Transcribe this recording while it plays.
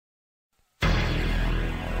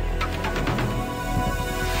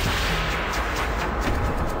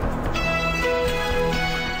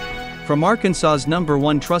from Arkansas's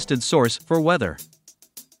 #1 trusted source for weather.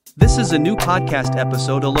 This is a new podcast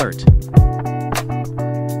episode alert.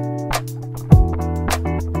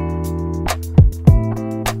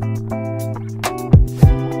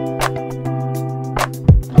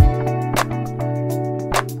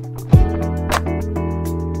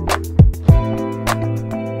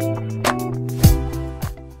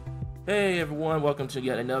 Hey everyone, welcome to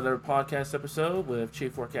yet another podcast episode with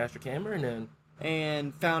Chief Forecaster Cameron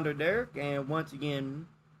and Founder Derek. And once again,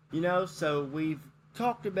 so we've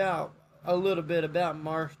talked about a little bit about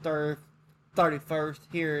March 31st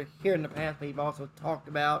here in the past. We've also talked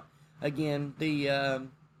about, again, the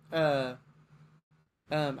our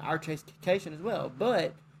Chasecation as well.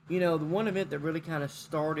 But, the one event that really kind of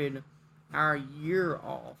started our year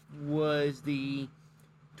off was the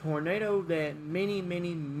tornado that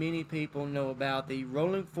many people know about, the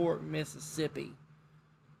Rolling Fork, Mississippi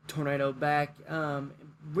tornado back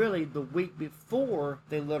really the week before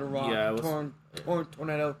the Little Rock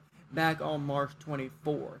tornado back on March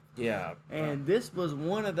 24th. Yeah. And this was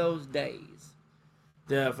one of those days.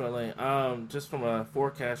 Definitely. Just from a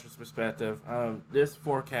forecaster's perspective, this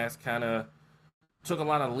forecast kind of took a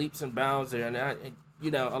lot of leaps and bounds there. And,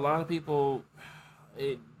 a lot of people...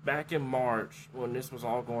 back in March, when this was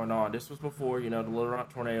all going on, this was before, the Little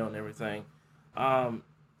Rock tornado and everything,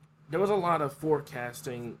 there was a lot of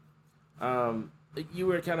forecasting. You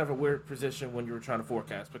were kind of a weird position when you were trying to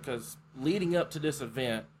forecast, because leading up to this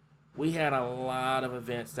event, we had a lot of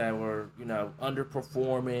events that were,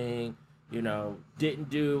 underperforming, didn't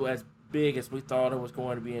do as big as we thought it was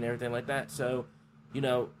going to be and everything like that. So,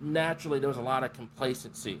 naturally there was a lot of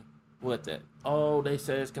complacency with it. Oh, they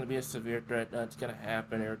said it's going to be a severe threat. That's going to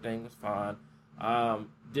happen. Everything was fine.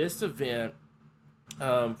 This event,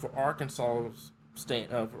 for Arkansas's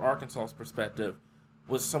perspective,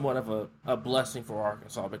 was somewhat of a blessing for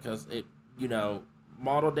Arkansas, because it,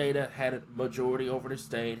 model data had a majority over the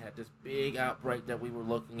state, had this big outbreak that we were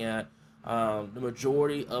looking at. The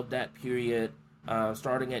majority of that period,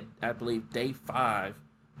 starting at, I believe, day 5,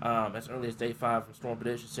 as early as day 5 from Storm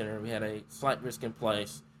Prediction Center, we had a slight risk in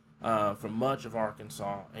place for much of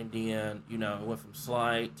Arkansas, and then, it went from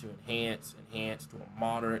slight to enhanced to a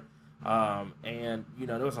moderate, and,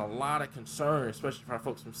 there was a lot of concern, especially for our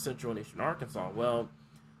folks from Central and Eastern Arkansas. Well,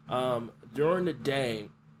 during the day,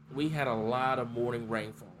 we had a lot of morning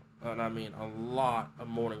rainfall, and I mean a lot of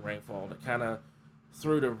morning rainfall that kind of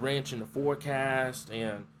threw the wrench in the forecast,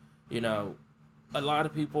 and, a lot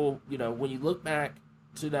of people, when you look back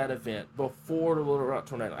to that event before the Little Rock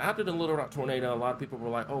tornado. After the Little Rock tornado, a lot of people were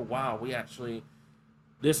like, oh wow,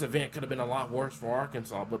 this event could have been a lot worse for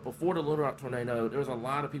Arkansas. But before the Little Rock tornado, there was a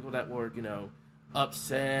lot of people that were,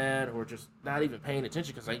 upset or just not even paying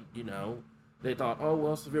attention, because they thought, oh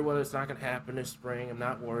well, severe weather is not going to happen this spring, I'm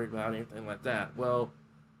not worried about anything like that. Well,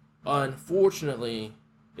 unfortunately,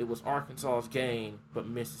 it was Arkansas's gain, but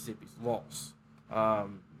Mississippi's loss.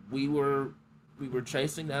 We were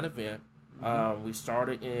chasing that event. We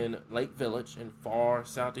started in Lake Village in far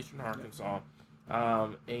southeastern Arkansas,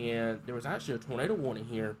 and there was actually a tornado warning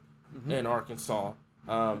here in Arkansas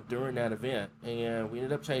during that event, and we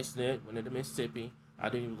ended up chasing it, went into Mississippi. I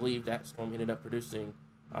do believe that storm ended up producing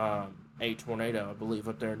a tornado, I believe,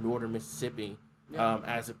 up there in northern Mississippi,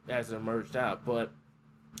 as it emerged out. But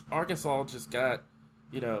Arkansas just got,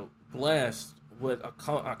 blessed with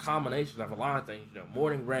a combination of a lot of things,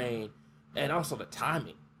 morning rain, and also the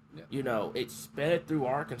timing. Yeah. It sped through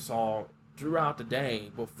Arkansas throughout the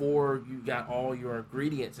day before you got all your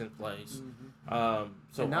ingredients in place. So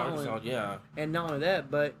Arkansas, and not only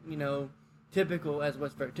that, but typical, as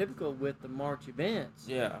what's very typical with the March events.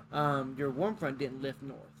 Yeah. Your warm front didn't lift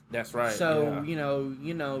north. That's right. So you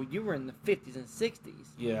were in the 50s and 60s.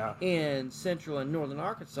 Yeah. In central and northern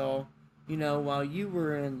Arkansas, while you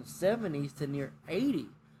were in the 70s to near 80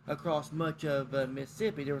 across much of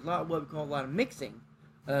Mississippi. There was what we call a lot of mixing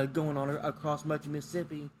going on across much of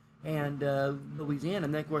Mississippi and Louisiana.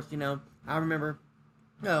 And then, of course, I remember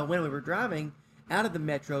when we were driving out of the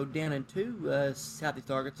metro down into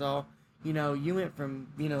southeast Arkansas, you went from,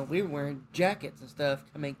 we were wearing jackets and stuff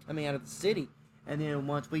coming out of the city. And then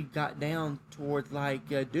once we got down towards, like,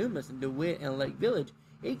 Dumas and DeWitt and Lake Village,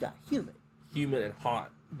 it got humid. Humid and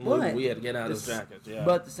hot. But we had to get out of those jackets, yeah.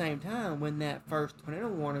 But at the same time, when that first tornado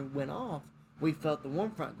warning went off, we felt the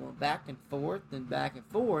warm front going back and forth and back and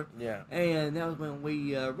forth. Yeah. And that was when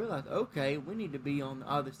we realized, okay, we need to be on the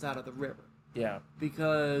other side of the river. Yeah.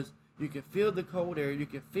 Because you can feel the cold air. You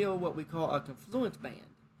can feel what we call a confluence band.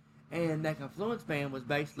 And that confluence band was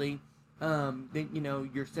basically,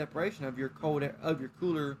 your separation of your cold air, of your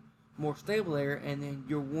cooler, more stable air, and then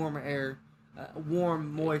your warmer air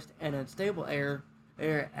warm, moist, and unstable air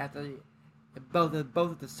at the both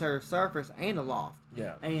at the surface and aloft.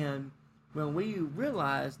 Yeah. And when we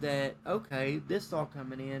realized that, okay, this is all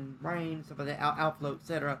coming in, rain, stuff like that, outflow,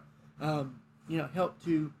 etc., helped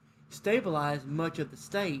to stabilize much of the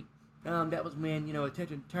state. That was when,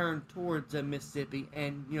 attention turned towards Mississippi,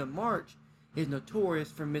 and, March is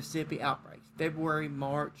notorious for Mississippi outbreaks. February,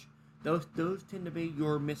 March, those tend to be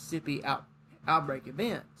your Mississippi outbreak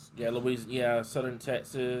events. Yeah, southern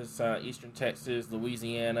Texas, eastern Texas,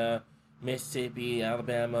 Louisiana, Mississippi,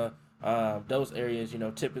 Alabama, those areas,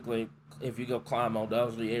 typically, if you go climb on,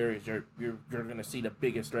 those are the areas you're going to see the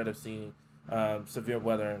biggest threat of seeing severe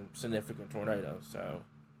weather and significant tornadoes. So,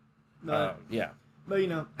 yeah. But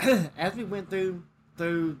as we went through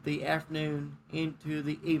the afternoon into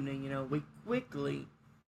the evening, we quickly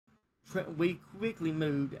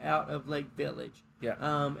moved out of Lake Village. Yeah.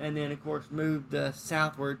 And then of course moved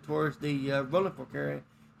southward towards the Rolling Fork area,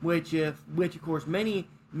 which of course many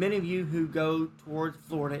of you who go towards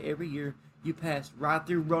Florida every year, you pass right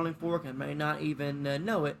through Rolling Fork and may not even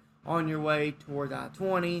know it on your way towards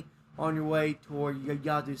I-20, on your way toward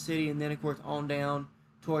Yazoo City, and then of course on down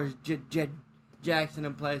towards Jackson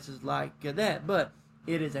and places like that. But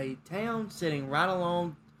it is a town sitting right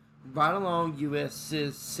along US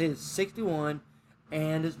 61,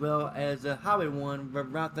 and as well as Highway 1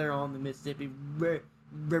 right there on the Mississippi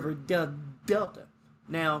River Delta.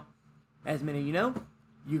 Now, as many of you know,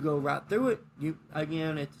 you go right through it.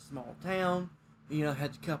 It's a small town.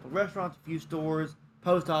 Has a couple of restaurants, a few stores,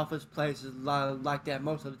 post office, places like that.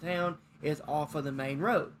 Most of the town is off of the main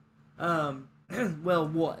road.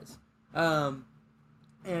 Was.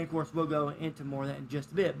 And of course, we'll go into more of that in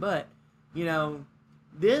just a bit. But,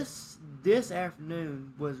 this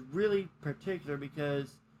afternoon was really particular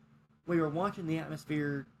because we were watching the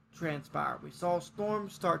atmosphere transpire. We saw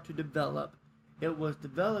storms start to develop. It was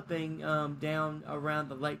developing down around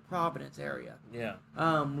the Lake Providence area. Yeah.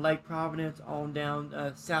 Lake Providence on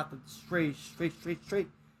down south of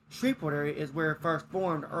Shreveport area is where it first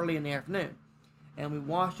formed early in the afternoon. And we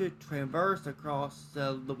watched it traverse across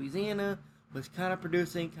Louisiana, was kind of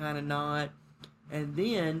producing, kind of not. And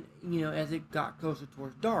then, as it got closer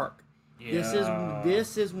towards dark,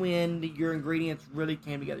 this is when your ingredients really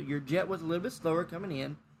came together. Your jet was a little bit slower coming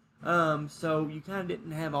in, so you kind of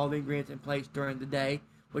didn't have all the ingredients in place during the day,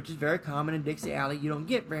 which is very common in Dixie Alley. You don't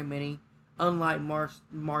get very many. Unlike March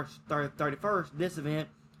 31st, this event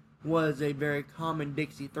was a very common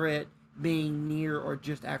Dixie threat, being near or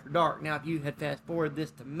just after dark. Now, if you had fast forwarded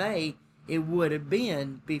this to May, it would have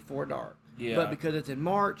been before dark. Yeah. But because it's in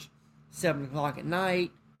March, 7 o'clock at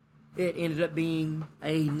night, it ended up being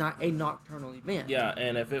a nocturnal event. Yeah,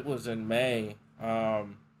 and if it was in May,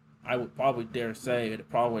 I would probably dare say it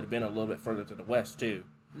probably would have been a little bit further to the west too,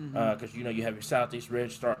 because you have your southeast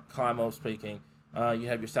ridge start climo speaking. You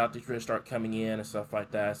have your southeast ridge start coming in and stuff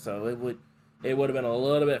like that. So it would have been a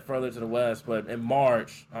little bit further to the west. But in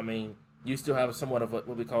March, you still have somewhat of what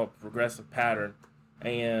we call a progressive pattern,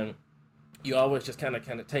 and you always just kind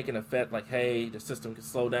of take an effect like, hey, the system can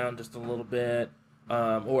slow down just a little bit,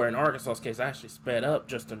 or in Arkansas's case, I actually sped up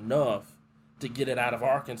just enough to get it out of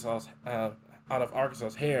Arkansas's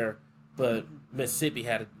hair. But Mississippi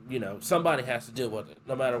had to, somebody has to deal with it,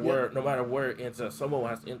 no matter where it ends up. Someone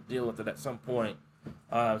has to deal with it at some point.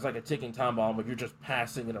 It's like a ticking time bomb, but you're just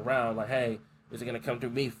passing it around. Like, hey, is it going to come through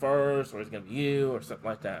me first, or is it going to be you, or something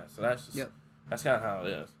like that? So that's just that's kind of how it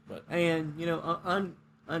is. But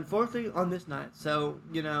unfortunately, on this night, so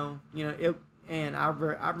it, and I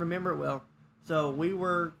remember it well. So we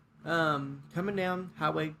were coming down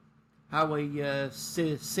Highway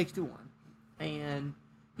 61, and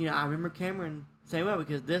I remember Cameron saying, "Well,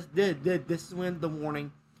 because this is when the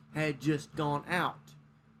warning had just gone out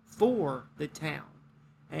for the town,"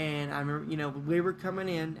 and I remember we were coming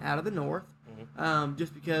in out of the north,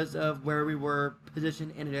 just because of where we were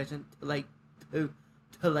positioned in addition to Lake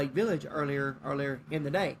Village earlier in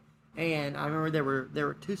the day. And I remember there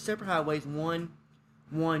were two separate highways, one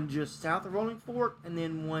just south of Rolling Fork and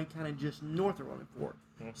then one kind of just north of Rolling Fork.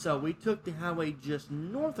 So we took the highway just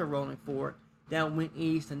north of Rolling Fork that went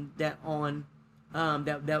east, and that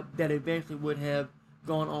eventually would have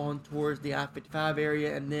gone on towards the I-55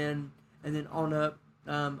 area, and then on up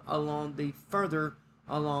along the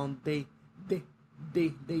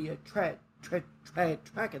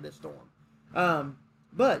track of this storm.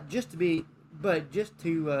 But just to be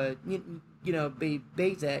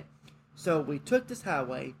exact, so we took this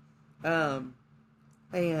highway, and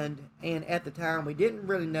at the time we didn't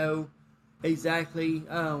really know exactly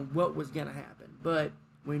what was going to happen, but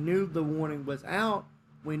we knew the warning was out.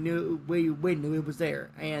 we knew it was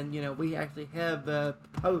there, and we actually have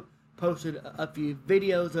posted a few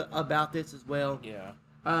videos about this as well. Yeah.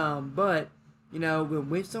 But when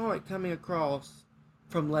we saw it coming across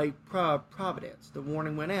from Lake Providence, the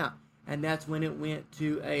warning went out, and that's when it went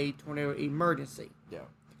to a tornado emergency. Yeah.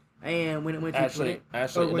 And when it went to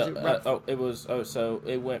so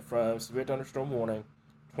it went from severe thunderstorm warning,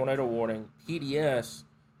 tornado warning, PDS,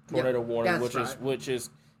 tornado warning, which is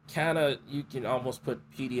kind of, you can almost put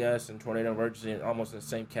PDS and tornado emergency almost in the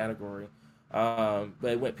same category. But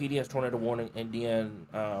it went PDS, tornado warning, and then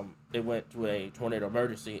it went to a tornado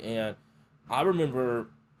emergency. And I remember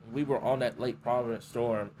we were on that Lake Providence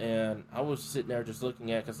storm, and I was sitting there just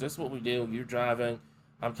looking at, because this is what we do. You're driving.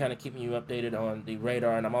 I'm kind of keeping you updated on the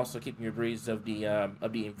radar, and I'm also keeping you abreast of the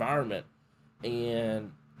environment.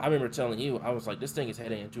 And I remember telling you, I was like, this thing is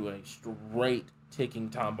heading into a straight ticking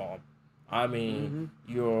time bomb. I mean,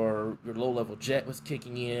 your low level jet was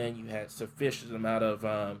kicking in. You had sufficient amount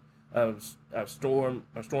of storm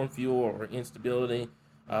fuel or instability.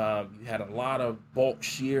 You had a lot of bulk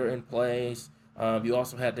shear in place. You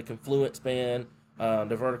also had the confluent span,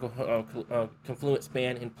 the vertical confluent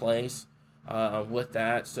span in place with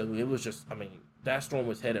that. So it was just, I mean, that storm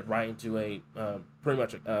was headed right into a pretty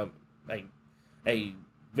much a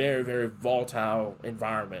very, very volatile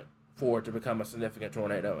environment for it to become a significant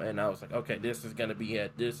tornado. And I was like, okay, this is going to be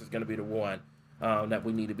it. This is going to be the one that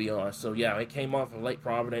we need to be on. So yeah, it came off of Lake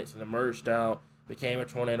Providence and emerged out, became a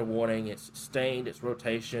tornado warning. It sustained its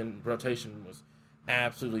rotation. Rotation was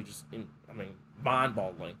absolutely just,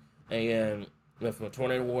 mind-boggling. And went from a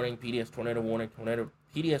tornado warning, PDS tornado warning,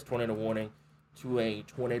 PDS tornado warning, to a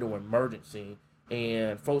tornado emergency.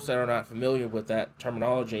 And folks that are not familiar with that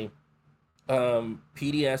terminology,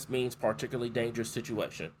 PDS means particularly dangerous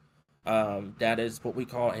situation. That is what we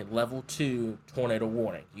call a level 2 tornado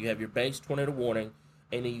warning. You have your base tornado warning,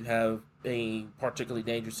 and then you have a particularly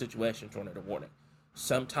dangerous situation tornado warning.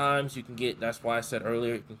 Sometimes you can get, that's why I said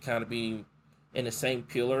earlier, it can kind of be in the same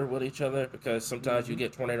pillar with each other, because sometimes you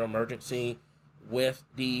get tornado emergency with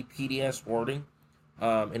the PDS wording.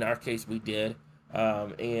 In our case, we did.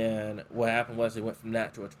 And what happened was they went from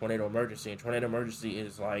that to a tornado emergency. And tornado emergency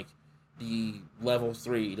is like the level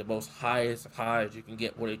 3, the most highest of highs you can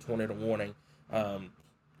get with a tornado warning.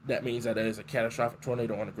 That means that there is a catastrophic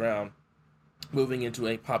tornado on the ground moving into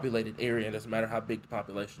a populated area. It doesn't matter how big the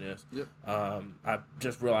population is. Yep. I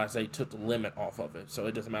just realized they took the limit off of it, so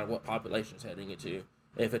it doesn't matter what population it's heading into.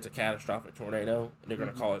 If it's a catastrophic tornado, they're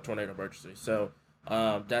going to call it a tornado emergency. So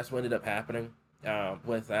that's what ended up happening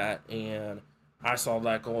with that, and I saw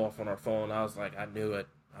that go off on our phone. I was like, I knew it.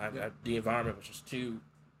 The environment was just too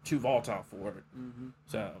volatile for it. Mm-hmm.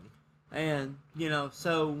 So, and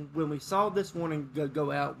so when we saw this warning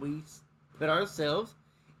go out, we put ourselves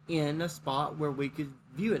in a spot where we could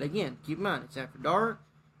view it. Again, keep in mind, it's after dark.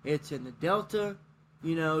 It's in the Delta.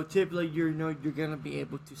 Typically you're going to be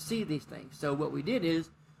able to see these things. So what we did is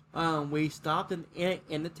we stopped in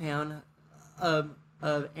the town of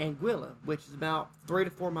Anguilla, which is about 3 to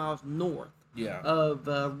 4 miles north of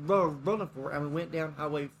Rolling Fork, and we went down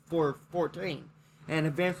Highway 414. And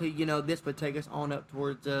eventually, this would take us on up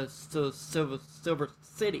towards Silver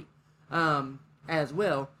City as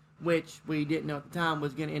well, which we didn't know at the time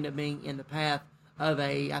was going to end up being in the path of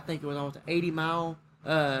I think it was almost an 80-mile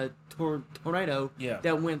tornado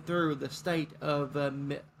that went through the state of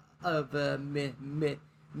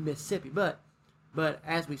Mississippi. But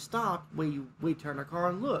as we stopped, we turned our car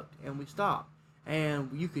and looked, and we stopped,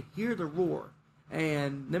 and you could hear the roar.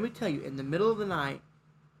 And let me tell you, in the middle of the night,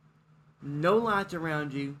 no lights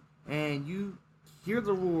around you, and you hear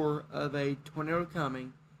the roar of a tornado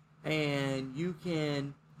coming, and you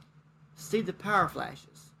can see the power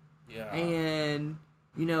flashes. Yeah. And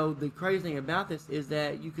the crazy thing about this is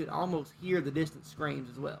that you could almost hear the distant screams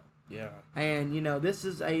as well. Yeah. And this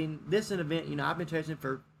is an event, I've been chasing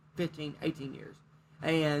for 15, 18 years.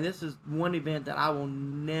 And this is one event that I will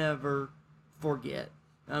never forget.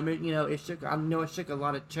 It shook a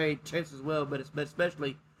lot of chase as well, but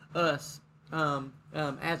especially us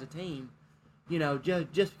as a team,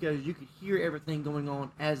 just because you could hear everything going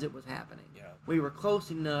on as it was happening. Yeah. We were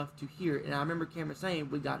close enough to hear it, and I remember Cameron saying,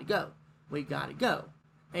 we got to go.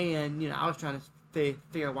 And, I was trying to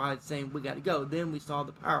figure out why it's saying we got to go. Then we saw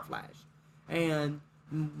the power flash. And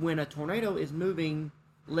when a tornado is moving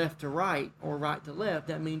left to right or right to left,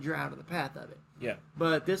 that means you're out of the path of it. Yeah.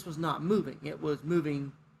 But this was not moving. It was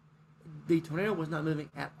moving. The tornado was not moving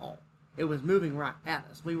at all. It was moving right at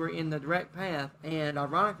us. We were in the direct path, and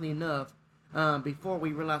ironically enough, before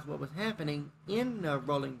we realized what was happening in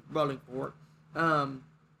Rolling Fork,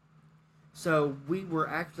 so we were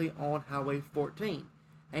actually on Highway 14.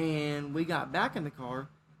 and we got back in the car,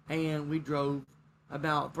 and we drove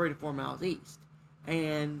about 3 to 4 miles east.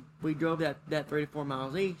 And we drove that 3 to 4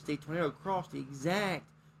 miles east. The tornado crossed the exact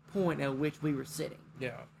point at which we were sitting.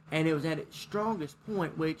 Yeah. And it was at its strongest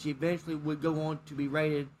point, which eventually would go on to be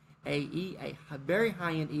rated a very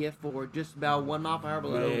high-end EF4, just about 1 mile per hour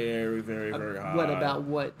below. Very, very, very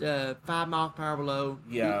high. 5 miles per hour below?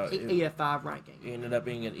 Yeah, EF5 ranking. It ended up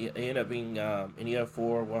being an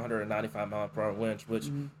EF4, 195 mile per hour winds,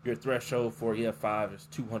 which your threshold for EF5 is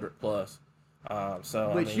 200 plus.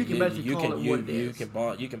 So which you can basically call it what it is.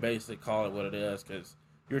 You can basically call it what it is because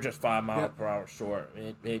you're just 5 miles per hour short.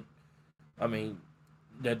 I mean,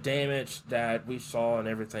 the damage that we saw and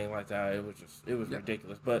everything like that, it was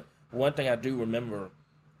ridiculous. But one thing I do remember,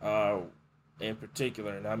 in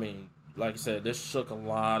particular, and I mean, like I said, this shook a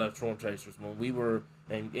lot of storm chasers when we were,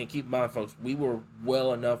 and keep in mind, folks, we were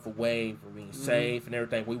well enough away from being safe and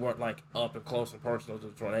everything. We weren't like up and close and personal to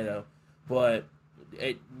the tornado, but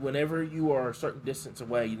whenever you are a certain distance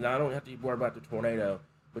away, you not only have to worry about the tornado,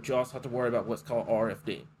 but you also have to worry about what's called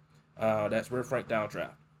RFD. That's rear frank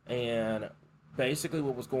downdraft. And basically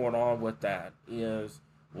what was going on with that is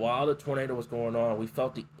while the tornado was going on, we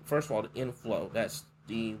felt first of all, the inflow. That's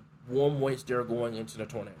the warm moist air going into the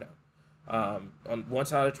tornado. On one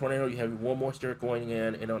side of the tornado, you have your warm moist air going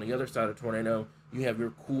in, and on the other side of the tornado, you have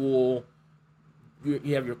your cool,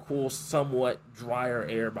 somewhat drier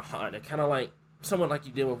air behind it, kind of like somewhat like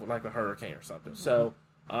you deal with like a hurricane or something. So,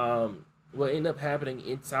 what ended up happening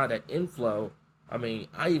inside that inflow, I mean,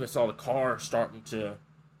 I even saw the car starting to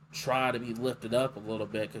try to be lifted up a little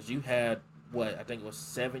bit because you had, I think it was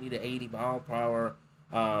 70 to 80 mile per hour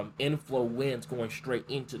inflow winds going straight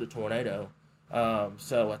into the tornado.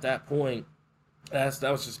 So at that point, that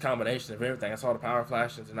was just a combination of everything. I saw the power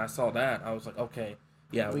flashes and I saw that. I was like, okay,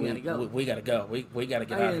 yeah, we gotta go. We gotta go. We gotta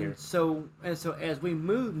get out of here. So as we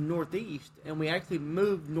moved northeast, and we actually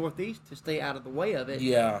moved northeast to stay out of the way of it.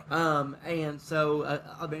 Yeah. And so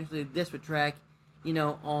eventually this would track,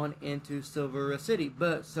 on into Silver City.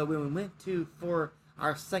 But so when we went for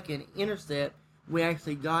our second intercept, we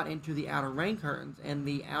actually got into the outer rain curtains and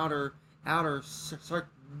the outer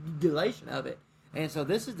circulation of it. And so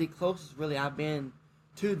this is the closest really I've been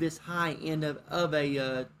to this high end of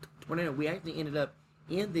a tornado. We actually ended up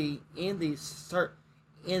in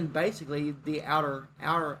basically the outer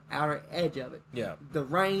edge of it. Yeah. The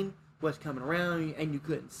rain was coming around and you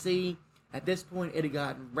couldn't see. At this point, it had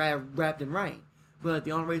gotten wrapped in rain. But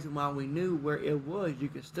the only reason why we knew where it was, you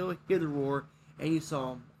could still hear the roar, and you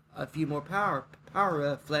saw a few more power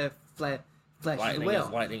flashes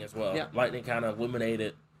lightning as well. Yeah. Lightning kind of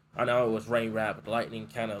illuminated. I know it was rain wrapped, but lightning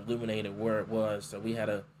kind of illuminated where it was, so we had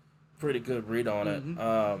a pretty good read on it.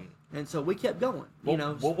 And so we kept going.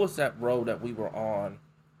 What was that road that we were on?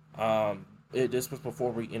 This was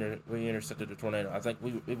before we intercepted the tornado. I think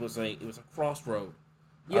it was a crossroad.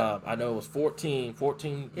 Yeah. I know it was 14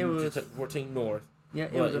 north. Yeah,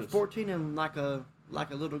 it was a 14 and like a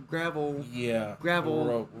little gravel. Yeah.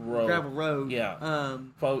 Gravel road. Yeah.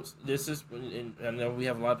 Folks, this is, and I know we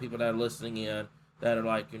have a lot of people that are listening in that are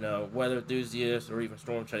like, weather enthusiasts or even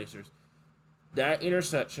storm chasers. That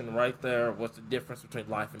intersection right there was the difference between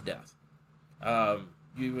life and death.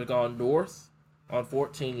 You had gone north on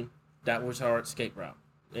 14. That was our escape route.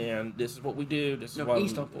 And this is what we do. This is why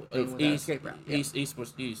east on 14 was our escape route. Yeah. East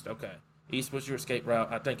was east. Okay. East was your escape route.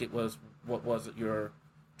 I think it was, what was it?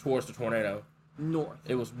 Towards the tornado. North.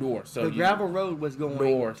 It was north. So the gravel road was going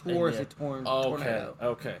north towards the tornado.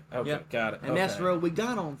 Okay. Yep. Got it. And that's the road we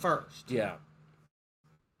got on first. Yeah.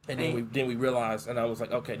 And then we realized, and I was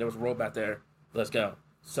like, okay, there was a road back there. Let's go.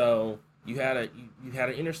 So you had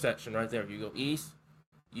an intersection right there. You go east,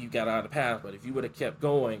 you got out of the path. But if you would have kept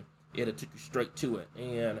going, it'd have took you straight to it.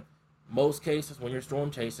 And most cases when you're storm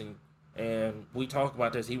chasing, and we talk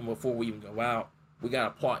about this even before we even go out, we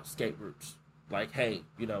gotta plot escape routes. Like, hey,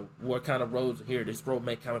 what kind of roads are here? This road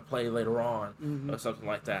may come and play later on, or something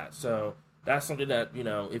like that. So that's something that,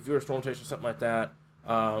 if you're a storm chaser or something like that,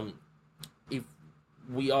 if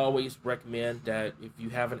we always recommend that if you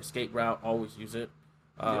have an escape route, always use it.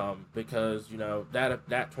 Because,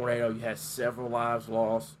 that tornado, you had several lives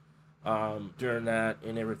lost during that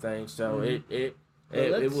and everything. So it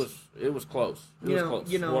was close. It was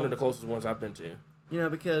close. One of the closest ones I've been to.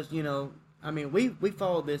 Because, we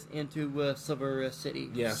followed this into Silver City.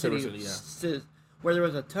 Yeah, Silver City, yeah. Where there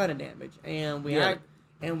was a ton of damage. And we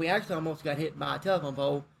actually almost got hit by a telephone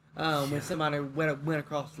pole when somebody went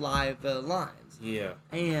across live lines. Yeah.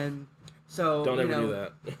 And so, don't ever do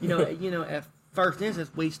that. At first instance,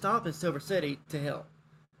 we stopped in Silver City to help.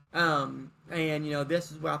 And,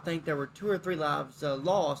 this is where I think there were 2 or 3 lives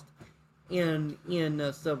lost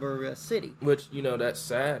in Silver City. Which, that's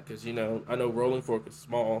sad because, I know Rolling Fork is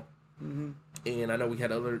small. Mm-hmm. And I know we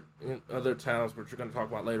had other towns, which we're going to talk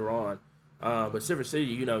about later on. But Silver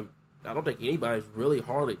City, I don't think anybody's really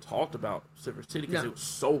hardly talked about Silver City because it was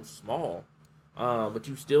so small. But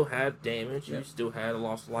you still had damage. You still had a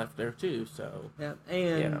loss of life there too. So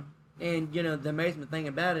and the amazing thing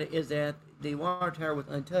about it is that the water tower was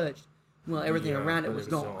untouched. Well, everything around it was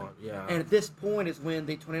gone. Yeah. And at this point is when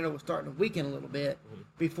the tornado was starting to weaken a little bit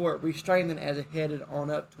before it restrained as it headed on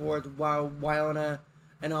up towards Waiona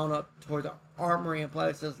and on up towards the Armory and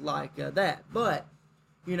places like that. But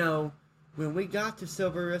when we got to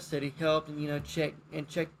Silver City, helped and check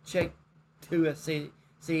to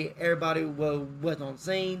see everybody was on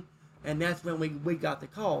scene, and that's when we got the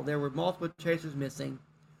call. There were multiple chasers missing,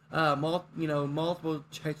 multiple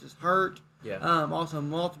chasers hurt. Yeah. Also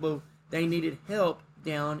multiple they needed help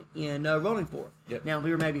down in Rolling Fork. Yep. Now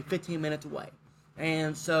we were maybe 15 minutes away,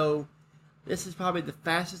 and so this is probably the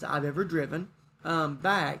fastest I've ever driven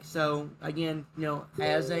back. So again,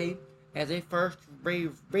 as a first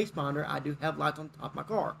responder, I do have lights on top of my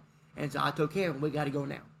car, and so I told Cameron, we got to go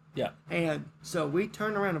now. Yeah. And so we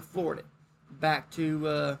turned around and floored it back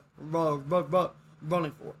to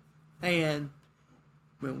Rolling Fork. And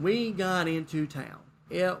when we got into town,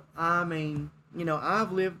 I've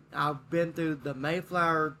been through the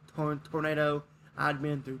Mayflower tornado. I've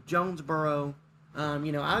been through Jonesboro.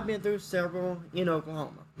 I've been through several in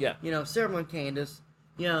Oklahoma. Yeah. Several in Kansas.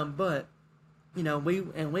 But we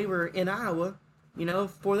were in Iowa,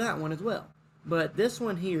 for that one as well. But this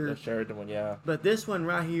one here, the Sheridan one, yeah. But this one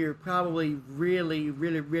right here probably really,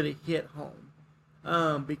 really, really hit home,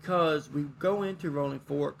 because we go into Rolling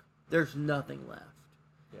Fork, there's nothing left.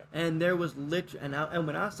 Yeah. And there was literally, and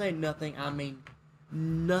when I say nothing, I mean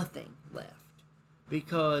nothing left,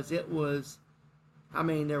 because it was,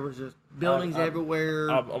 there was just buildings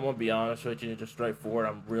everywhere. I'm gonna be honest with you, just straightforward.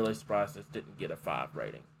 I'm really surprised this didn't get a 5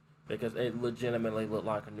 rating, because it legitimately looked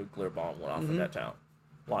like a nuclear bomb went off in that town.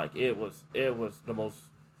 Like it was the most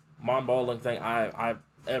mind-boggling thing I've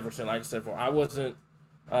ever seen. Like I said before, I wasn't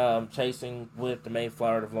chasing with the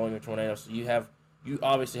Mayflower, the Valonia tornado, so you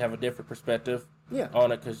obviously have a different perspective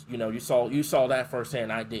on it, because you saw that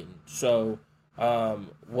firsthand. I didn't. So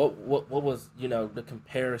what was the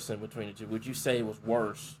comparison between the two? Would you say it was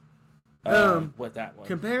worse with that one?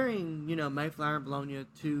 Comparing Mayflower and Valonia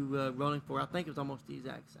to Rolling Fork, I think it was almost the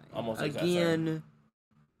exact same. Almost the exact same.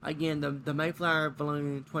 Again, the Mayflower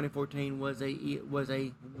balloon in 2014 was a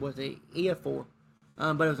EF4,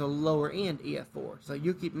 but it was a lower end EF4. So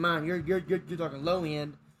you keep in mind you're talking low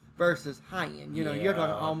end versus high end. You're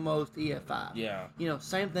talking almost EF5. Yeah.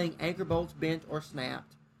 Same thing. Anchor bolts bent or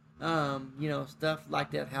snapped. Stuff like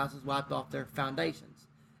that. Houses wiped off their foundations.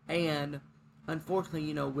 And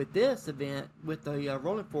unfortunately, with this event, with the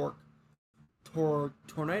Rolling Fork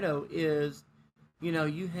tornado, is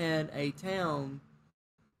you had a town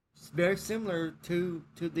very similar to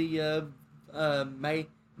the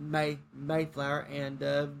Mayflower and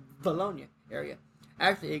Valonia area.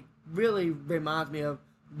 Actually, it really reminds me of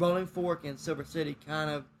Rolling Fork and Silver City.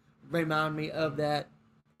 Kind of remind me of that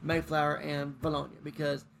Mayflower and Valonia,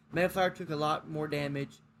 because Mayflower took a lot more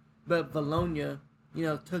damage, but Valonia,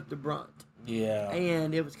 took the brunt. Yeah.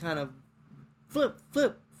 And it was kind of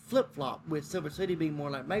flip-flop, with Silver City being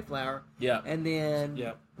more like Mayflower. Yeah. And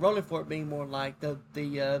then Rolling Fork being more like the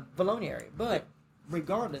Valonia area. But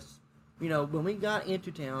regardless, when we got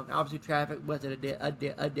into town, obviously traffic was at a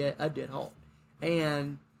dead halt.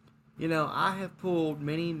 And, I have pulled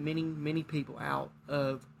many people out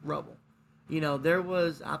of rubble. There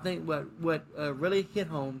was, I think what really hit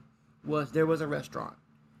home was there was a restaurant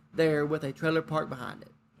there with a trailer park behind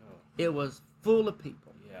it. Oh. It was full of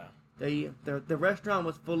people. Yeah. The restaurant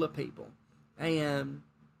was full of people, and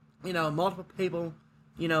multiple people,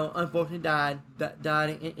 unfortunately died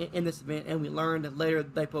in this event, and we learned that later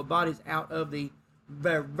they put bodies out of the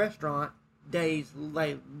restaurant days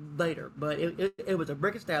later. But it was a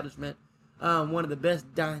brick establishment, one of the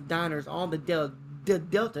best diners on the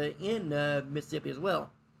Delta in Mississippi as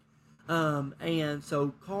well. And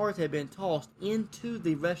so cars had been tossed into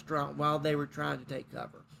the restaurant while they were trying to take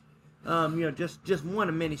cover. Just one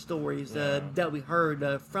of many stories that we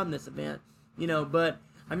heard from this event. But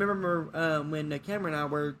I remember when Cameron and I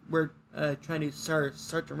were trying to search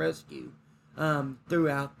and rescue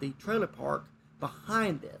throughout the trailer park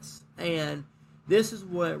behind this, and this is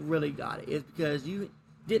what really got it, is because you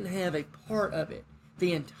didn't have a part of it.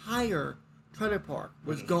 The entire trailer park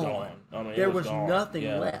was gone. There was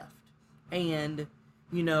nothing left. And,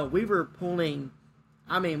 we were pulling,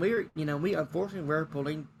 we unfortunately were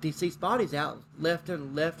pulling deceased bodies out left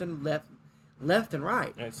and left and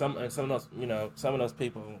right. And some of those, some of those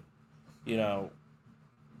people, you know,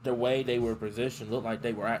 the way they were positioned looked like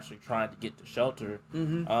they were actually trying to get to shelter.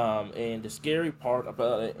 And the scary part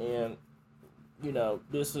about it, and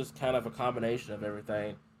this is kind of a combination of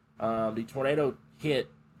everything. The tornado hit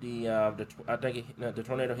the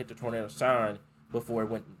tornado hit the tornado siren before it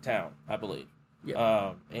went in town, I believe.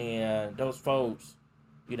 Yeah. And those folks,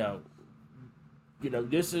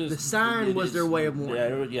 this is the siren was their way of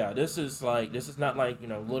warning. Yeah. This is not like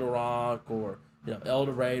Little Rock or El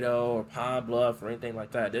Dorado or Pine Bluff or anything like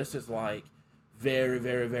that. This is like very,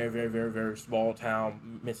 very, very, very, very, very small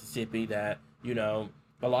town Mississippi that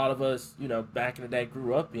a lot of us back in the day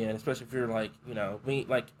grew up in, especially if you're like we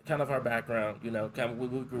like kind of our background kind of we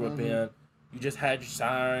grew up in. You just had your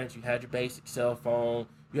sirens, you had your basic cell phone,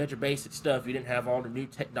 you had your basic stuff. You didn't have all the new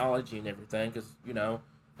technology and everything because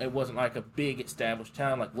it wasn't like a big established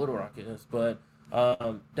town like Little Rock is. But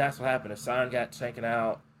that's what happened. A siren got taken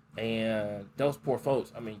out, and those poor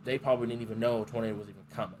folks, I mean, they probably didn't even know a tornado was even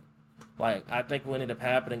coming. Like, I think what ended up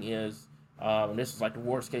happening is, and this is like the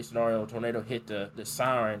worst case scenario, a tornado hit the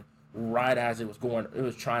siren right as it was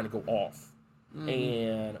trying to go off.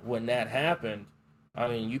 And when that happened, I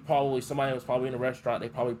mean, somebody was probably in a restaurant, they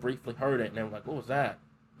probably briefly heard it, and they were like, what was that?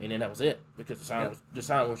 And then that was it, because the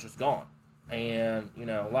siren was just gone. And,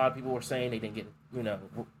 a lot of people were saying they didn't get,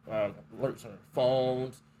 alerts on their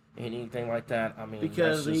phones, anything like that. I mean,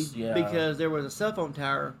 because there was a cell phone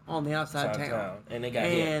tower on the outside town. And they got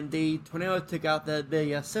hit. And the tornado took out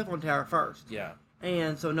the cell phone tower first. Yeah.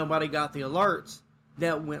 And so nobody got the alerts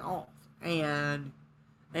that went off. And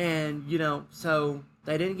so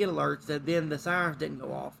they didn't get alerts. That then the sirens didn't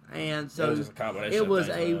go off. And so it was just a combination. It was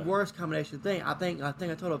a worse combination thing. I think a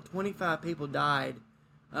total of 25 people died.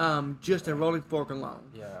 Just in Rolling Fork alone,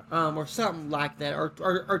 or something like that, or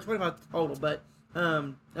 25 total. But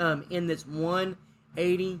in this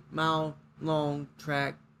 180-mile long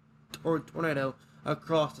track tornado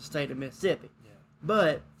across the state of Mississippi. Yeah.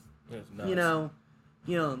 But nuts.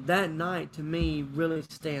 That night to me really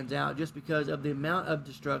stands out just because of the amount of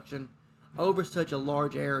destruction over such a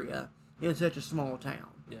large area in such a small town.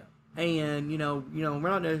 Yeah. And we're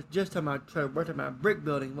not just talking about we're talking about brick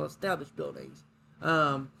buildings, well established buildings.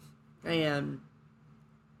 And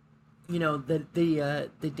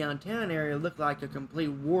the downtown area looked like a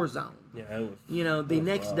complete war zone. Yeah, it was. The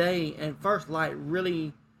next day and first light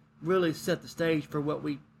really, really set the stage for what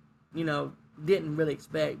we, didn't really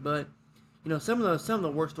expect. But some of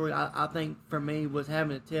the worst stories I think for me was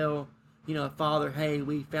having to tell a father, hey,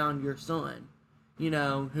 we found your son,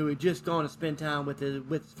 who had just gone to spend time with his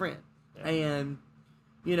friend, and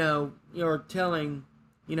or telling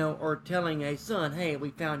a son, hey,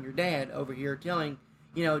 we found your dad over here, telling,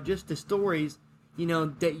 just the stories,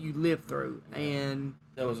 that you lived through. And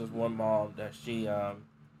there was this one mom that she had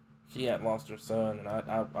lost her son, and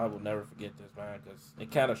I will never forget this, man, because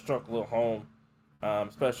it kind of struck a little home,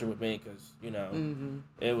 especially with me, because,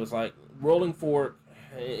 it was like Rolling Fork.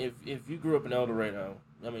 If you grew up in El Dorado,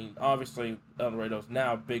 I mean, obviously El Dorado's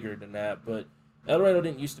now bigger than that, but El Dorado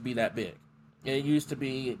didn't used to be that big. It used to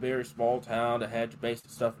be a very small town that had your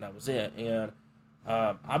basic stuff, and that was it. And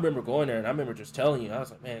I remember going there, and I remember just telling you, I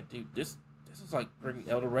was like, man, dude, this is like bringing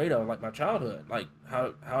El Dorado, like my childhood, like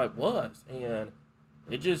how it was. And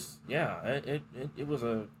it just, it was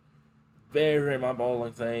a very, very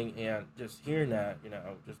mind-boggling thing. And just hearing that,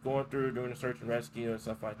 just going through, doing the search and rescue and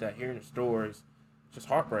stuff like that, hearing the stories, just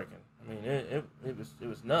heartbreaking. I mean, it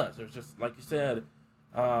was nuts. It was just, like you said,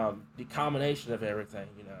 the combination of everything,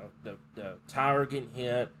 the tower getting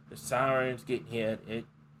hit, the sirens getting hit, it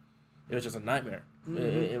was just a nightmare.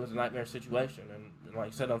 It was a nightmare situation, and like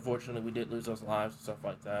I said, unfortunately, we did lose those lives and stuff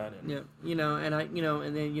like that. And and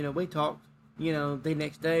then we talked, the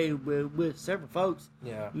next day with several folks,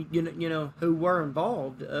 who were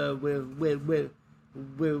involved with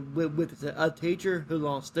a teacher who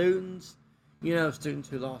lost students, students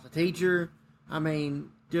who lost a teacher. I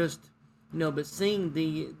mean, just. But seeing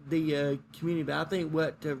the community, but I think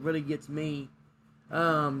what really gets me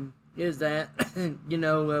is that,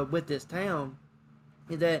 with this town,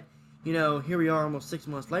 is that, here we are almost 6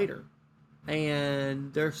 months later,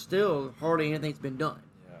 and there's still hardly anything's been done.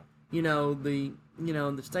 Yeah. The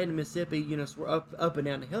state of Mississippi, we're up and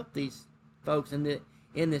down to help these folks in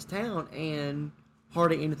this town, and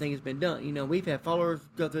hardly anything has been done. We've had followers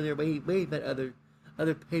go through there, we've had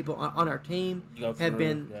other people on our team have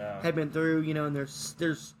been through, and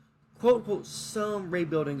there's quote unquote some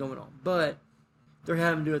rebuilding going on, but they're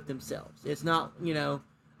having to do it themselves. It's not,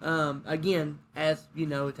 Again, as you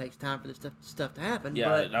know, it takes time for this stuff to happen. Yeah,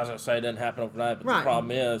 but, I was gonna say it doesn't happen overnight, but right, the problem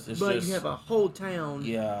is, it's but just you have a whole town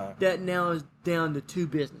that now is down to 2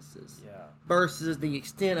 businesses versus the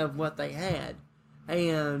extent of what they had,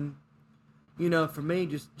 and you know, for me,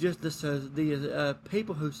 just the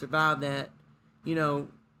people who survived that, you know,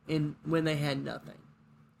 when they had nothing,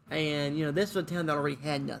 and you know, this was a town that already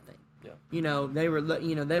had nothing. Yeah. You know, they were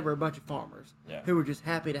a bunch of farmers who were just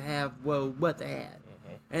happy to have what they had.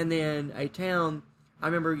 And then a town, I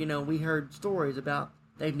remember, you know, we heard stories about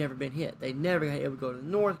they've never been hit. They never had able to go to the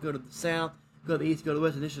north, go to the south, go to the east, go to the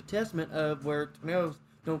west. And this is a testament of where tornadoes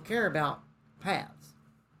don't care about paths.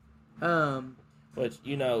 But,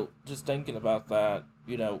 you know, just thinking about that,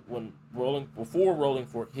 you know, before Rolling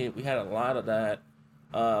Fork hit, we had a lot of that.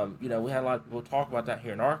 You know, we had a lot of people talk about that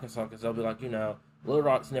here in Arkansas because they'll be like, you know, Little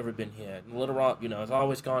Rock's never been hit. And Little Rock, you know, it's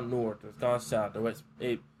always gone north, it's gone south.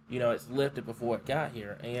 You know, it's lifted before it got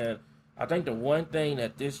here. And I think the one thing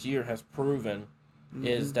that this year has proven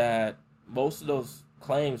is that most of those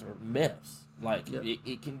claims are myths. Like,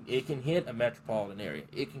 it can hit a metropolitan area.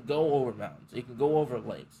 It can go over mountains. It can go over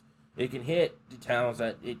lakes. It can hit the towns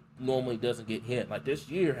that it normally doesn't get hit. Like, this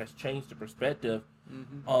year has changed the perspective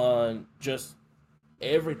on just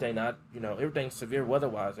everything. Not, you know, everything severe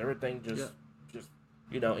weather-wise. Everything just,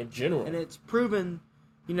 you know, in general. And it's proven,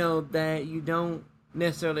 you know, that you don't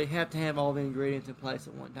necessarily have to have all the ingredients in place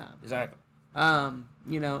at one time. Exactly.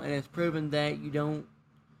 You know, and it's proven that you don't.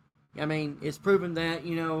 I mean, it's proven that,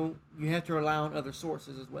 you know, you have to rely on other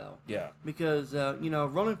sources as well. Yeah. Because you know,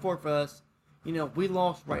 Rolling Fork for us, you know, we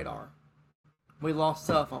lost radar, we lost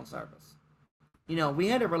cell phone service. You know, we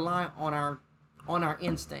had to rely on our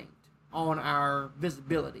instinct, on our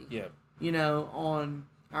visibility. Yeah. You know, on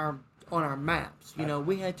our maps. You know,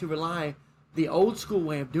 we had to rely the old school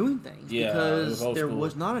way of doing things because there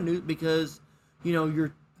was not a new, because, you know,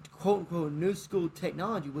 your quote unquote new school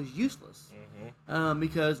technology was useless.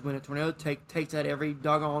 Because when a tornado takes out every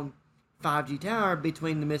doggone 5G tower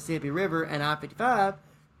between the Mississippi River and I-55,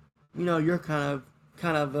 you know, you're kind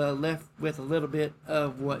of left with a little bit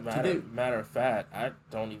of what to do. Matter of fact, I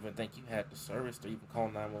don't even think you had the service to even call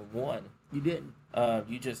 911. You didn't.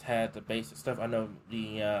 You just had the basic stuff. I know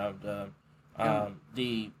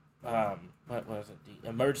what was it? The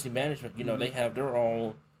emergency management. You know, they have their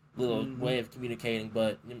own little way of communicating.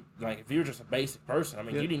 But like, if you're just a basic person, I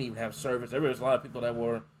mean, you didn't even have service. There was a lot of people that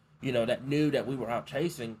were, you know, that knew that we were out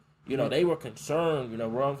chasing. You know, they were concerned. You know,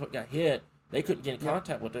 Rolling Fork got hit. They couldn't get in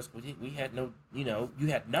contact with us. We had no, you know, you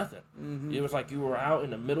had nothing. It was like you were out in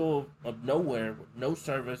the middle of nowhere with no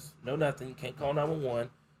service, no nothing. You can't call 911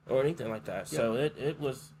 or anything like that. So it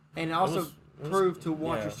was. And also proved to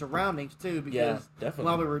watch your surroundings too, because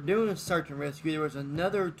while we were doing search and rescue, there was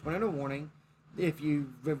another tornado warning. If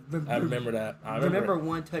you I remember that. I remember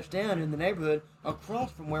one touchdown in the neighborhood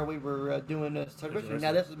across from where we were doing search and rescue.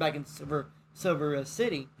 Now this was back in Silver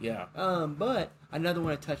City. Yeah. But another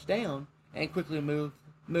one had touched down and quickly moved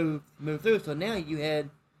through. So now you had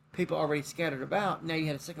people already scattered about. Now you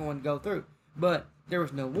had a second one to go through, but there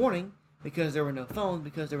was no warning because there were no phones,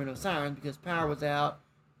 because there were no sirens, because power was out,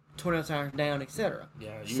 tornado sirens down, etc.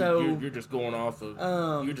 Yeah. You're just going off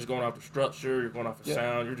of you're just going off the structure. You're going off of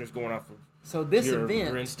sound. You're just going off of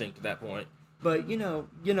your instinct at that point. But you know,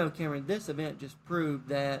 Cameron, this event just proved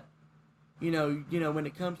that you know when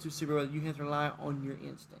it comes to severe weather, you have to rely on your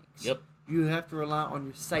instincts. Yep. You have to rely on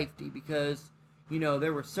your safety because, you know,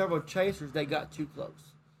 there were several chasers that got too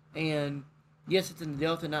close. And yes, it's in the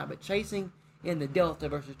Delta night, but chasing in the Delta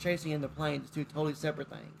versus chasing in the plains is two totally separate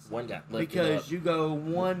things. One got lifted because up.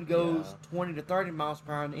 One goes 20 to 30 miles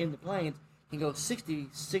per hour in the plains, can go 60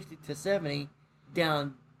 to 70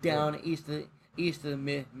 down east of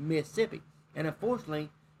the Mississippi. And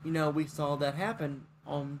unfortunately, you know, we saw that happen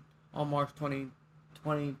on March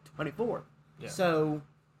 2024. Yeah. So,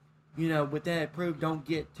 you know, with that it proved, don't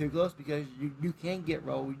get too close because you can get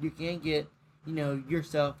rolled. You can get, you know,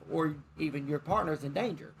 yourself or even your partners in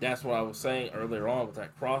danger. That's what I was saying earlier on with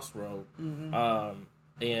that crossroad.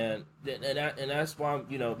 And that's why,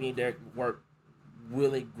 you know, me and Derek work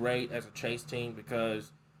really great as a chase team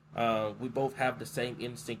because we both have the same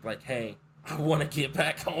instinct. Like, hey, I want to get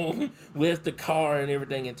back home with the car and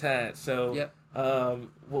everything intact. So,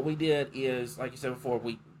 what we did is, like you said before,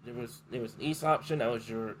 there was an east option. That was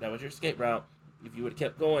your escape route. If you would have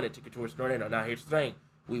kept going, it took you towards Tornado. Now here's the thing: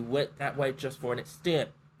 we went that way just for an extent,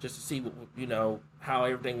 just to see what, you know, how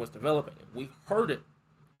everything was developing. We heard it.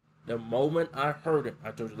 The moment I heard it, I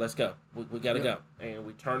told you, let's go. We got to go. And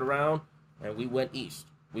we turned around and we went east.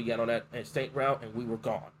 We got on that state route and we were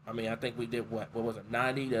gone. I mean, I think we did what was it,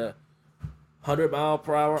 90 to 100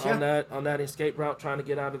 mph Sure. on that escape route, trying to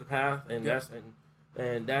get out of the path, and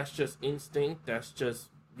Yep. that's just instinct. That's just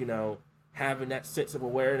having that sense of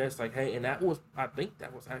awareness. Like, hey, and I think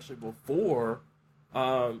that was actually before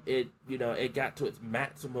it got to its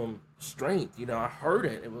maximum strength. I heard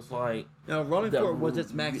it. It was like No, Rolling Forward was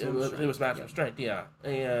its maximum It strength. was maximum strength, yeah.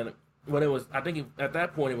 And when it was, I think at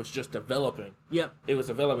that point it was just developing. Yep. It was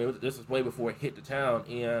developing. This is way before it hit the town,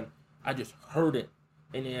 and I just heard it.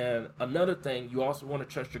 And then another thing, you also want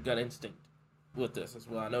to trust your gut instinct with this as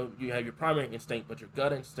well. I know you have your primary instinct, but your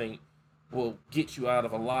gut instinct will get you out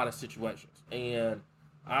of a lot of situations. And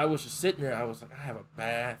I was just sitting there. I was like, I have a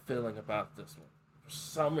bad feeling about this one. For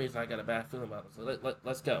some reason, I got a bad feeling about it. So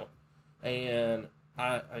let's go. And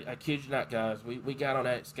I kid you not, guys. We got on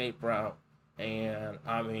that escape route, and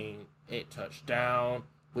I mean, it touched down.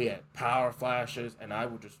 We had power flashes, and I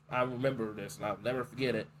remember this, and I'll never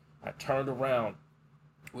forget it. I turned around.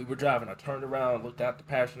 We were driving. I turned around, looked out the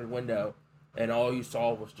passenger window, and all you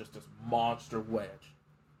saw was just this monster wedge.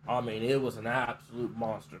 I mean, it was an absolute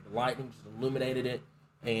monster. The lightning just illuminated it,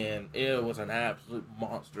 and it was an absolute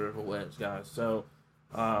monster of a wedge, guys. So,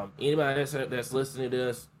 anybody that's listening to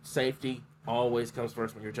this, safety always comes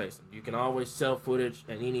first when you're chasing. You can always sell footage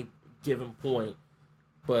at any given point,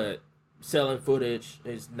 but selling footage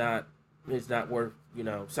is not worth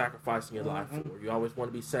sacrificing your life for. You always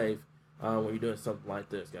want to be safe when you're doing something like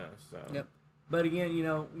this, guys. So. Yep. But again,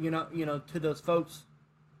 to those folks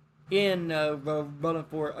in Rolling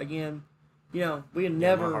Forward, again, we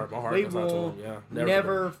never, my heart we goes out to will them.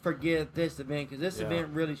 never forget this event, because this Yeah.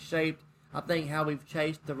 event really shaped, I think, how we've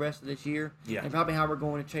chased the rest of this year, Yeah. and probably how we're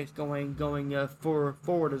going to chase going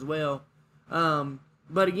forward as well.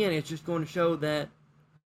 But again, it's just going to show that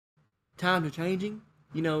times are changing.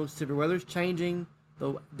 Severe weather's changing,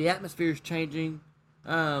 the atmosphere is changing,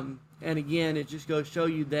 and again, it just goes to show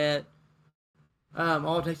you that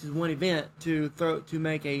all it takes is one event to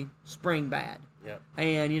make a spring bad. Yep.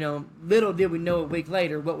 And little did we know a week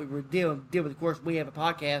later what we were dealing with. Of course, we have a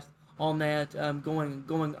podcast on that,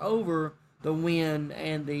 going over the wind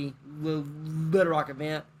and the Little Rock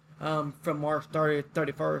event from March 30th,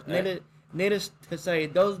 31st. Yeah. Needless to say,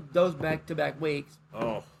 those back-to-back weeks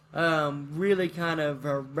Oh. really kind of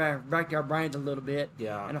racked our brains a little bit.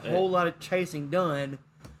 Yeah. And a whole lot of chasing done.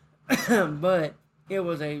 But it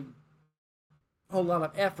was a whole lot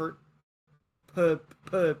of effort put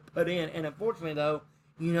in. And unfortunately, though,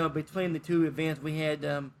 between the two events, we had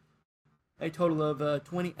a total of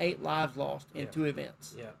 28 lives lost in two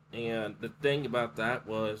events. Yeah. And the thing about that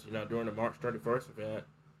was, during the March 31st event,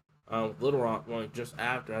 Little Rock, just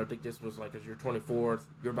after, I think this was like as your 24th,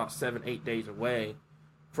 you're about 7-8 days away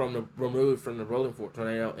removed from the Rolling Fork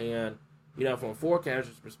tornado. And, from a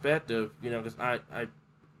forecaster's perspective, because I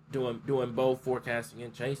doing both forecasting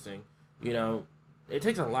and chasing, it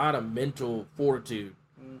takes a lot of mental fortitude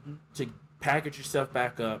to package yourself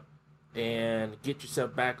back up and get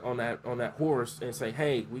yourself back on that horse and say,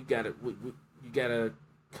 hey, you gotta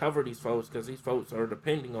cover these folks, because these folks are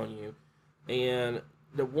depending on you. And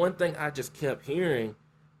the one thing I just kept hearing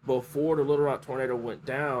before the Little Rock tornado went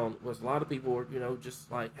down was a lot of people were,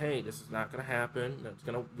 just like, hey, this is not gonna happen. It's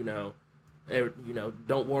gonna,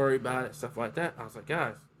 don't worry about it, stuff like that. I was like,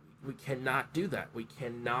 guys, we cannot do that. We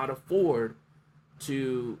cannot afford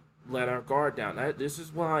to let our guard down. This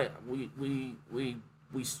is why we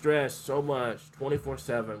stress so much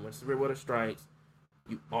 24/7 when severe weather strikes.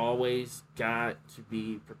 You always got to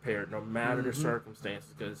be prepared, no matter the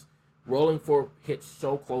circumstances, because Rolling Fork hit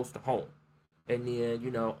so close to home. And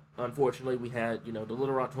then, unfortunately, we had, the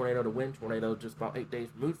Little Rock tornado, the wind tornado, just about 8 days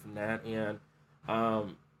removed from that. And I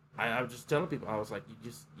was just telling people, I was like,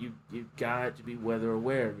 you got to be weather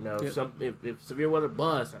aware. If severe weather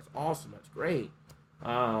busts, that's awesome, that's great.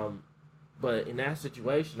 But in that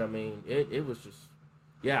situation, I mean, it was just,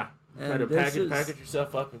 try to package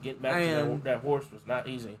yourself up and get back to that horse was not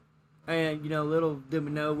easy. And little did we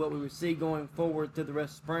know what we would see going forward through the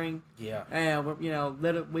rest of spring. Yeah. And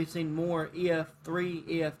we've seen more EF3,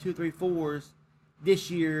 EF234s this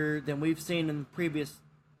year than we've seen in the previous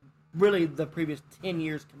 10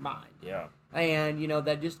 years combined. Yeah. And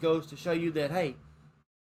that just goes to show you that, hey,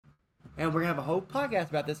 and we're gonna have a whole podcast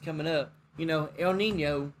about this coming up. El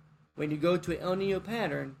Nino, when you go to an El Nino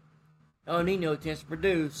pattern, El Nino tends to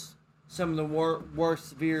produce some of the worst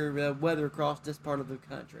severe weather across this part of the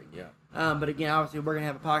country. Yeah. But again, obviously, we're gonna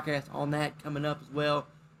have a podcast on that coming up as well.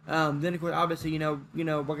 Then of course, obviously, we're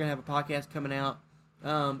gonna have a podcast coming out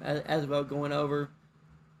as well, going over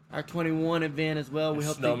our 21 event as well. We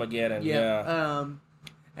hope Snowmageddon. Yeah.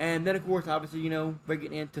 And then of course, obviously, we're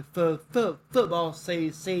getting into football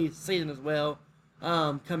season as well.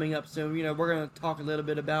 coming up soon. We're going to talk a little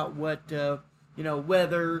bit about what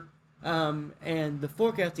weather and the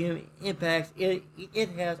forecasting impacts it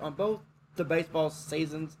has on both the baseball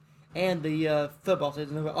seasons and the football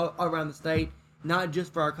season around the state. Not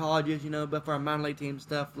just for our colleges, but for our minor league teams,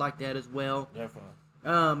 stuff like that as well. Definitely.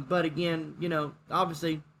 But again,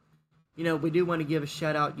 obviously, we do want to give a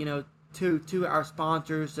shout out, to our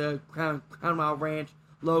sponsors, Crown Mile Ranch,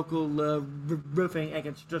 local roofing and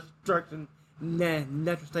construction,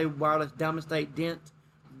 Natural State Wireless, Diamond State Dent,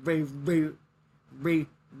 removal,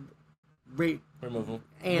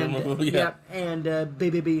 and and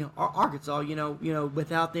BBB Arkansas.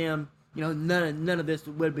 Without them, none of this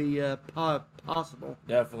would be possible.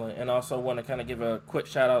 Definitely. And also want to kind of give a quick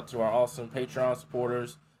shout out to our awesome Patreon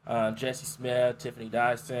supporters, Jesse Smith, Tiffany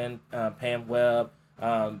Dyson, Pam Webb,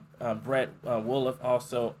 Brett Wolf,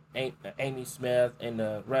 also Amy Smith, and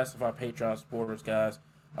the rest of our Patreon supporters, guys.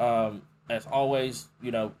 As always,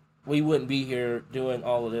 we wouldn't be here doing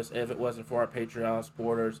all of this if it wasn't for our Patreon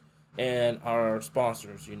supporters and our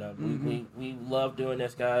sponsors. We love doing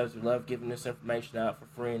this, guys. We love giving this information out for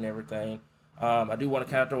free and everything. I do want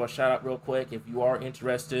to kind of throw a shout out real quick. If you are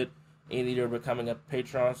interested in either becoming a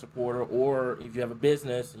Patreon supporter, or if you have a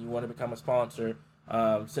business and you want to become a sponsor,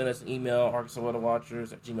 send us an email,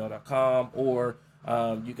 arkansasweatherwatchers@gmail.com, or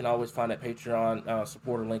you can always find that Patreon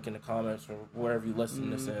supporter link in the comments or wherever you listen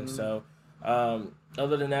to this in. So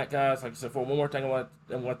other than that, guys, like I said, one more thing I want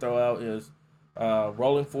to throw out is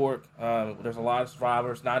Rolling Fork. There's a lot of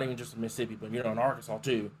survivors, not even just in Mississippi, but in Arkansas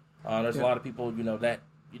too. There's a lot of people that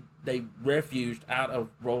they refuged out of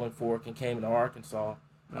Rolling Fork and came to Arkansas.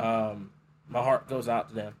 My heart goes out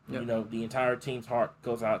to them. The entire team's heart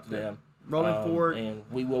goes out to them. Rolling Fork, and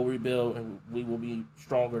we will rebuild, and we will be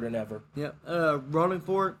stronger than ever. Yep. Rolling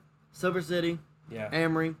Fork, Silver City,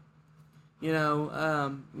 Amory.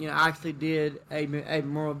 I actually did a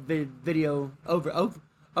more video over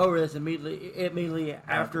this immediately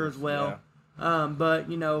after as well. Yeah. But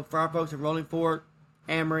for our folks at Rolling Fork,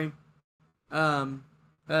 Amory,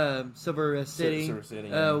 Silver City,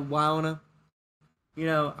 Wynona,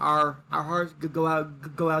 our hearts could go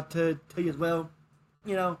out to you as well.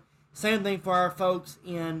 Same thing for our folks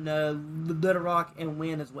in Little Rock and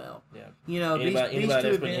Wynn as well. Yeah.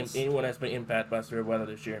 Anyone that's been impacted by severe weather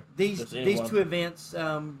this year. These two events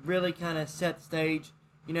really kind of set the stage.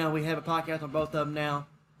 We have a podcast on both of them now.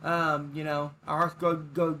 Our hearts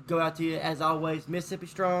go out to you as always. Mississippi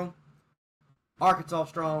strong, Arkansas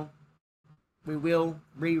strong. We will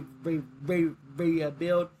rebuild.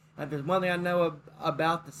 And if there's one thing I know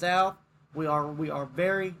about the South, we are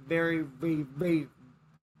very, very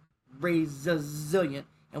resilient,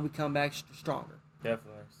 and we come back stronger.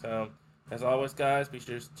 Definitely. So, as always, guys, be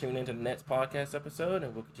sure to tune into the next podcast episode,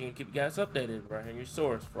 and we'll continue to keep you guys updated right here, your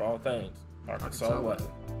source for all things Arkansas weather.